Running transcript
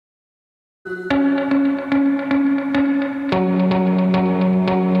Robin,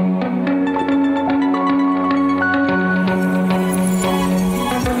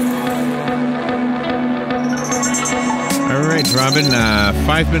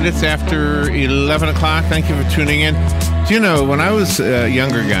 5 minutes after 11 o'clock. Thank you for tuning in. Do you know, when I was a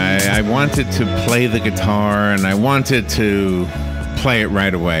younger guy, I wanted to play the guitar, and I wanted to play it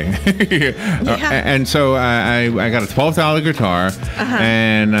right away. And so I got a $12 guitar,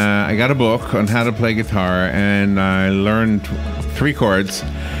 and I got a book on how to play guitar, and I learned 3 chords,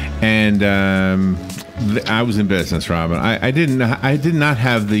 and I was in business, Robin. I did not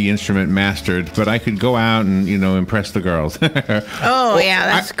have the instrument mastered, but I could go out and impress the girls. Oh yeah,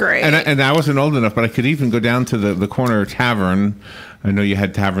 that's great. And I wasn't old enough, but I could even go down to the corner tavern. I know you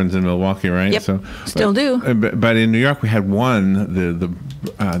had taverns in Milwaukee, right? Yep, still do. But in New York, we had one, the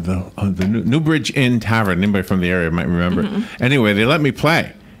Newbridge Inn Tavern. Anybody from the area might remember. Anyway, they let me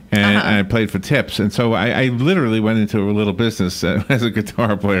play. And I played for tips. And so I literally went into a little business as a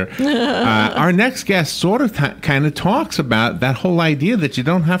guitar player. Our next guest sort of kind of talks about that whole idea that you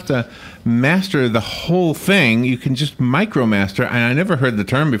don't have to master the whole thing. You can just micromaster. And I never heard the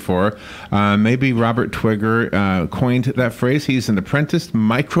term before. Maybe Robert Twigger coined that phrase. He's an apprenticed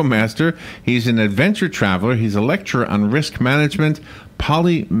micromaster. He's an adventure traveler. He's a lecturer on risk management,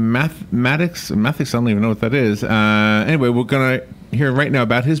 polymathematics. I don't even know what that is. Anyway, we're going to hear right now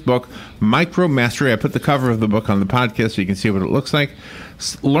about his book, Micromastery. I put the cover of the book on the podcast so you can see what it looks like.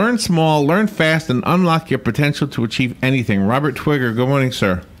 Learn small, learn fast, and unlock your potential to achieve anything. Robert Twigger, good morning,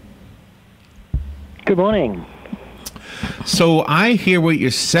 sir. Good morning. So I hear what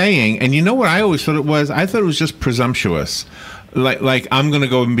you're saying, and you know what I always thought it was? I thought it was just presumptuous. Like I'm going to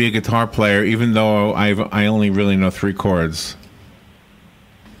go and be a guitar player, even though I only really know 3 chords.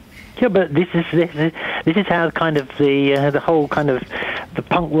 Yeah, but this is how kind of the whole kind of the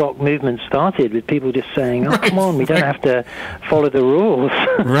punk rock movement started, with people just saying, "Oh, come on, we don't have to follow the rules."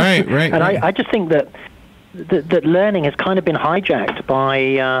 Right. And I just think that learning has kind of been hijacked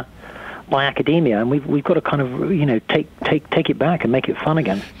by academia, and we've got to kind of take it back and make it fun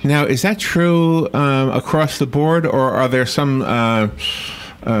again. Now, is that true across the board, or are there some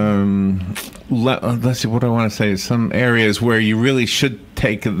let's see, what I want to say is some areas where you really should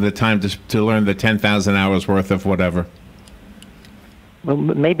take the time to learn the 10,000 hours worth of whatever? Well,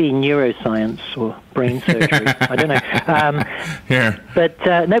 maybe neuroscience or brain surgery. I don't know. But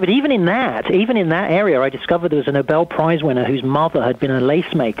no, but even in that area, I discovered there was a Nobel Prize winner whose mother had been a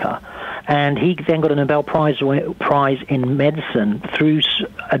lace maker, and he then got a Nobel Prize in medicine through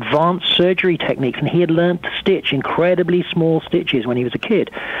advanced surgery techniques, and he had learned to stitch incredibly small stitches when he was a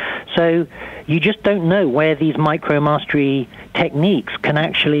kid. So you just don't know where these micromastery techniques can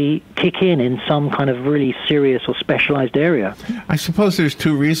actually kick in some kind of really serious or specialized area. I suppose there's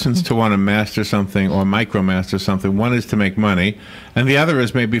 2 reasons to want to master something or micromaster something. One is to make money, and the other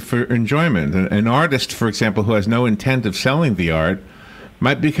is maybe for enjoyment. An artist, for example, who has no intent of selling the art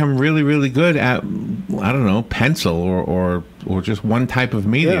might become really, really good at, I don't know, pencil or just one type of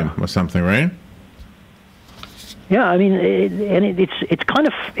medium or something, right? Yeah, I mean, it's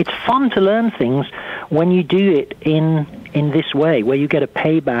fun to learn things when you do it in this way, where you get a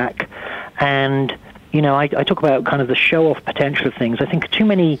payback, and I talk about kind of the show-off potential of things. I think too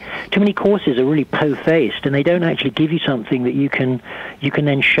many courses are really po-faced, and they don't actually give you something that you can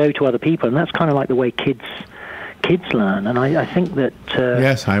then show to other people, and that's kind of like the way kids learn, and I think that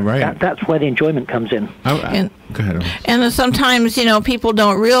yes, I'm right. That's where the enjoyment comes in. Go ahead. And sometimes people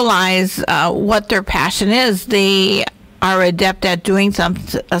don't realize what their passion is. They are adept at doing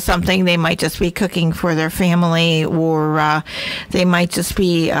something. They might just be cooking for their family, or they might just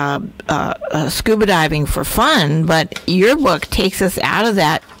be scuba diving for fun. But your book takes us out of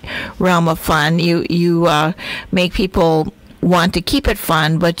that realm of fun. You make people want to keep it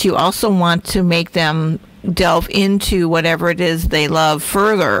fun, but you also want to make them delve into whatever it is they love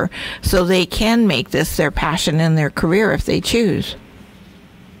further, so they can make this their passion and their career if they choose.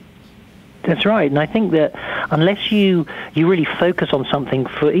 That's right, and I think that unless you really focus on something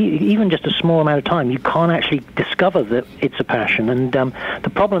for even just a small amount of time, you can't actually discover that it's a passion. And the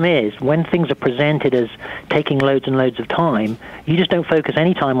problem is, when things are presented as taking loads and loads of time, you just don't focus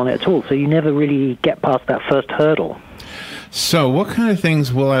any time on it at all, so you never really get past that first hurdle. So what kind of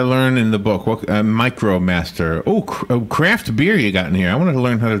things will I learn in the book? What Micromaster? Craft beer you got in here. I wanted to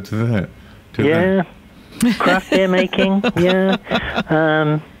learn how to do that. Craft beer making,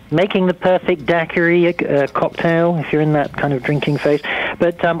 making the perfect daiquiri cocktail, if you're in that kind of drinking phase.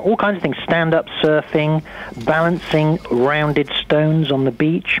 But all kinds of things, stand-up surfing, balancing rounded stones on the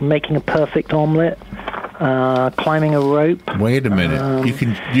beach, making a perfect omelet. climbing a rope. Wait a minute.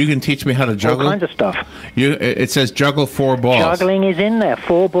 You can teach me how to juggle? All kinds of stuff. It says juggle 4 balls. Juggling is in there.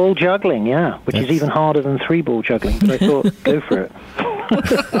 4-ball juggling, yeah, which is even harder than 3-ball juggling. So I thought, go for it.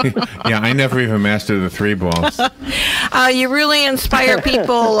 Yeah, I never even mastered the 3 balls. You really inspire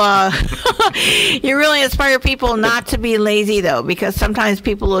people. You really inspire people not to be lazy, though, because sometimes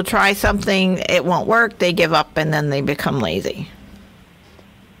people will try something, it won't work, they give up, and then they become lazy.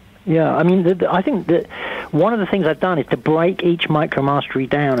 Yeah, I mean, I think that one of the things I've done is to break each Micromastery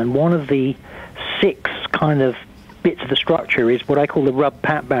down, and one of the 6 kind of bits of the structure is what I call the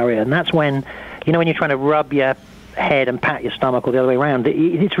rub-pat barrier, and that's when, you know, when you're trying to rub your head and pat your stomach or the other way around,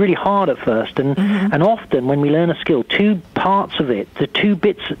 it's really hard at first, and and often when we learn a skill, 2 parts of it, the 2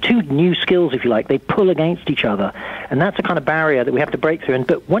 new skills, if you like, they pull against each other, and that's a kind of barrier that we have to break through.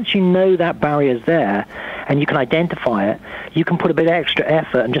 But once you know that barrier is there and you can identify it, you can put a bit of extra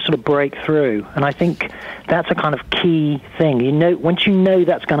effort and just sort of break through. And I think that's a kind of key thing. You know, once you know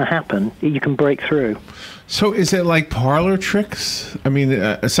that's going to happen, you can break through. So is it like parlor tricks? I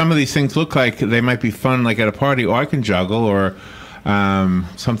mean, some of these things look like they might be fun, like at a party, or I can juggle, or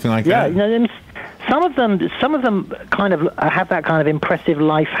something like that. Yeah, you know, some of them kind of have that kind of impressive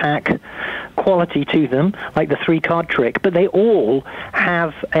life hack quality to them, like the 3-card trick. But they all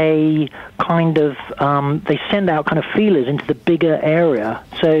have a kind of they send out kind of feelers into the bigger area.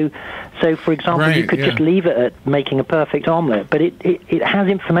 So, for example, you could just leave it at making a perfect omelet, but it has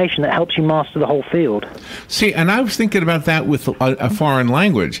information that helps you master the whole field. See, and I was thinking about that with a foreign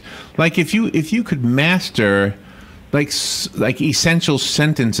language. Like if you could master like essential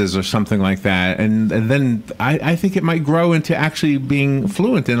sentences or something like that, and then I think it might grow into actually being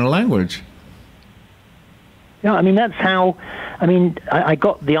fluent in a language. Yeah, I mean, that's how, I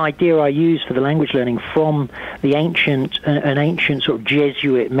got the idea I use for the language learning from the an ancient sort of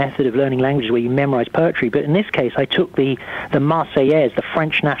Jesuit method of learning languages where you memorize poetry. But in this case, I took the Marseillaise, the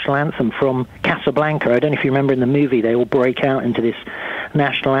French national anthem from Casablanca. I don't know if you remember in the movie, they all break out into this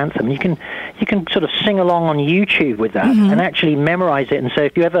national anthem. You can sort of sing along on YouTube with that and actually memorize it. And so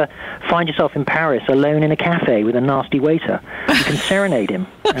if you ever find yourself in Paris alone in a cafe with a nasty waiter, you can serenade him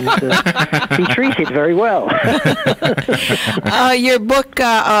and be treated very well. Your book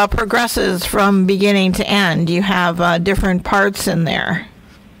progresses from beginning to end. You have different parts in there.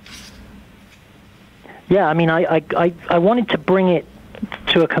 Yeah, I mean, I wanted to bring it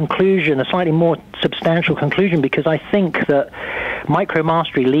to a conclusion, a slightly more substantial conclusion, because I think that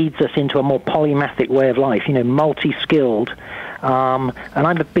Micromastery leads us into a more polymathic way of life, you know, multi-skilled. And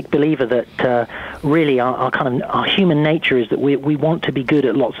I'm a big believer that really our human nature is that we want to be good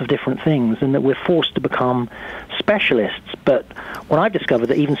at lots of different things, and that we're forced to become specialists. But what I've discovered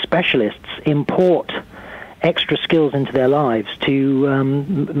that even specialists import extra skills into their lives to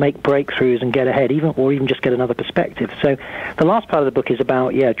make breakthroughs and get ahead, even just get another perspective. So the last part of the book is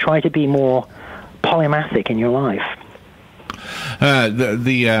about try to be more polymathic in your life.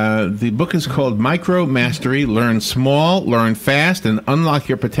 The book is called Micromastery: Learn Small, Learn Fast, and Unlock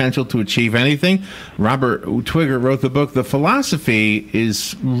Your Potential to Achieve Anything. Robert Twigger wrote the book. The philosophy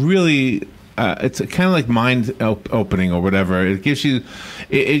is really it's kind of like mind opening or whatever. It gives you,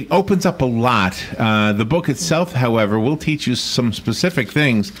 it opens up a lot. The book itself, however, will teach you some specific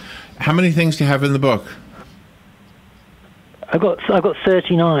things. How many things do you have in the book? I've got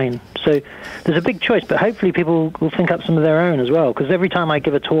 39, so there's a big choice, but hopefully people will think up some of their own as well, because every time I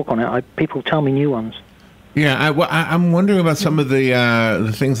give a talk on it, people tell me new ones. Yeah, I'm wondering about some of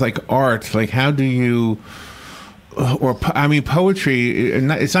the things like art, like how do you, poetry,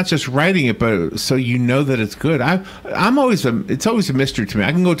 it's not just writing it, but so you know that it's good. It's always a mystery to me.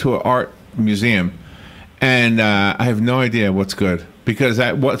 I can go to an art museum, and I have no idea what's good. Because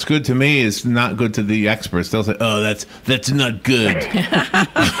what's good to me is not good to the experts. They'll say, "Oh, that's not good."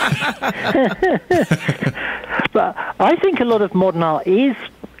 But I think a lot of modern art is.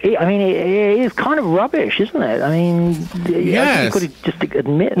 It is kind of rubbish, isn't it? I mean, yes. You could just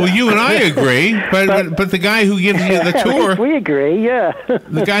admit. Well, you and I agree, but the guy who gives you the tour, we agree, yeah.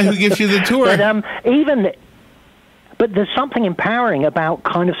 The guy who gives you the tour, But there's something empowering about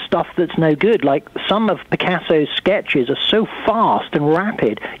kind of stuff that's no good. Like some of Picasso's sketches are so fast and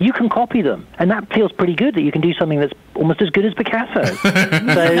rapid, you can copy them. And that feels pretty good that you can do something that's almost as good as Picasso. So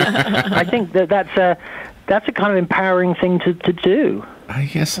I think that's a kind of empowering thing to do. I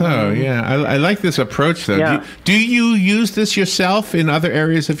guess so, yeah. I like this approach, though. Yeah. Do you use this yourself in other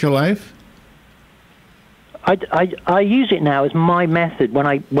areas of your life? I use it now as my method when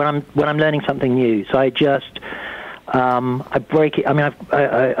I'm learning something new. So I just... I break it. I mean,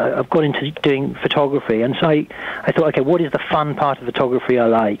 I've got into doing photography, and so I thought, okay, what is the fun part of photography I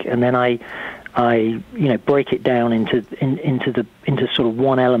like? And then I I break it down into sort of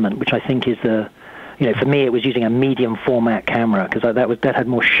one element, which I think is for me, it was using a medium format camera because that had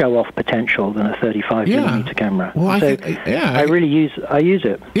more show-off potential than a 35 millimeter camera. Well, I use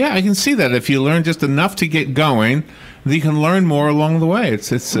it. Yeah, I can see that. If you learn just enough to get going, you can learn more along the way.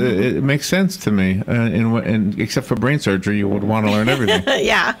 It makes sense to me. And except for brain surgery, you would want to learn everything.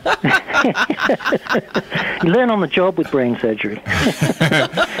 Yeah. You learn on the job with brain surgery.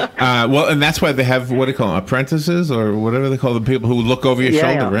 Well, and that's why they have, what do you call them, apprentices or whatever they call the people who look over your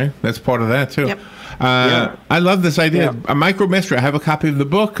shoulder, right? That's part of that, too. Yep. I love this idea. A Micromastery. I have a copy of the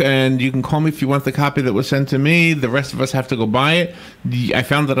book, and you can call me if you want the copy that was sent to me. The rest of us have to go buy it. I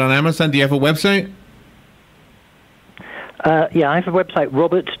found it on Amazon. Do you have a website? I have a website,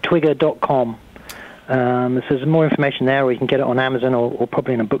 roberttwigger.com. There's more information there, or you can get it on Amazon or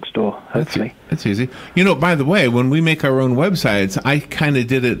probably in a bookstore, hopefully. That's easy. By the way, when we make our own websites, I kind of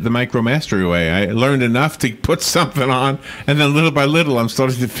did it the Micromastery way. I learned enough to put something on, and then little by little, I'm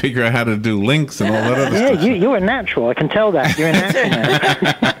starting to figure out how to do links and all that other stuff. Yeah, you're a natural. I can tell that. You're a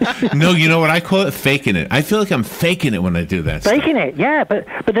natural. No, you know what I call it? Faking it. I feel like I'm faking it when I do that. Faking it, yeah. But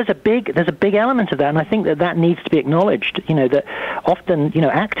there's a big element of that, and I think that needs to be acknowledged. That often,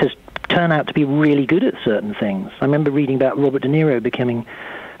 actors turn out to be really good at certain things. I remember reading about Robert De Niro becoming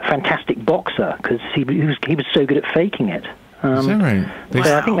a fantastic boxer because he was so good at faking it. Is that right?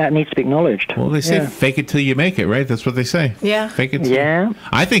 So I think that needs to be acknowledged. Well, they say fake it till you make it, right? That's what they say. Yeah. Fake it.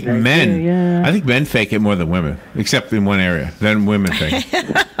 I think men. I think men fake it more than women, except in one area. Then women fake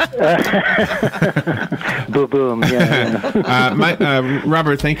it. Boom, boom. Yeah.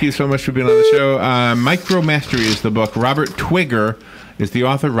 Robert, thank you so much for being on the show. Micromastery is the book. Robert Twigger is the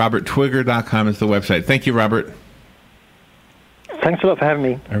author. RobertTwigger.com is the website. Thank you, Robert. Thanks a lot for having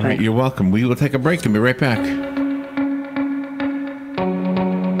me. All right, you're welcome. We will take a break and be right back.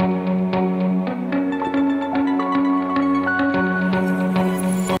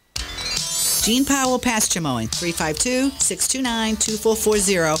 Gene Powell Pasture Mowing,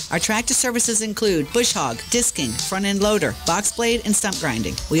 352-629-2440. Our tractor services include bush hog, disking, front-end loader, box blade, and stump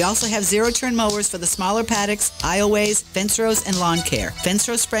grinding. We also have zero-turn mowers for the smaller paddocks, aisleways, fence rows, and lawn care. Fence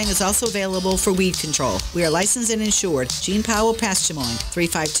row spraying is also available for weed control. We are licensed and insured. Gene Powell Pasture Mowing,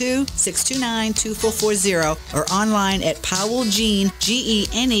 352-629-2440, or online at powellgene, Gene,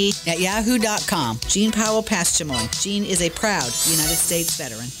 at yahoo.com. Gene Powell Pasture Mowing. Gene is a proud United States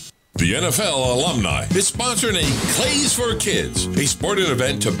veteran. The NFL alumni is sponsoring a Clays for Kids, a sporting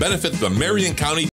event to benefit the Marion County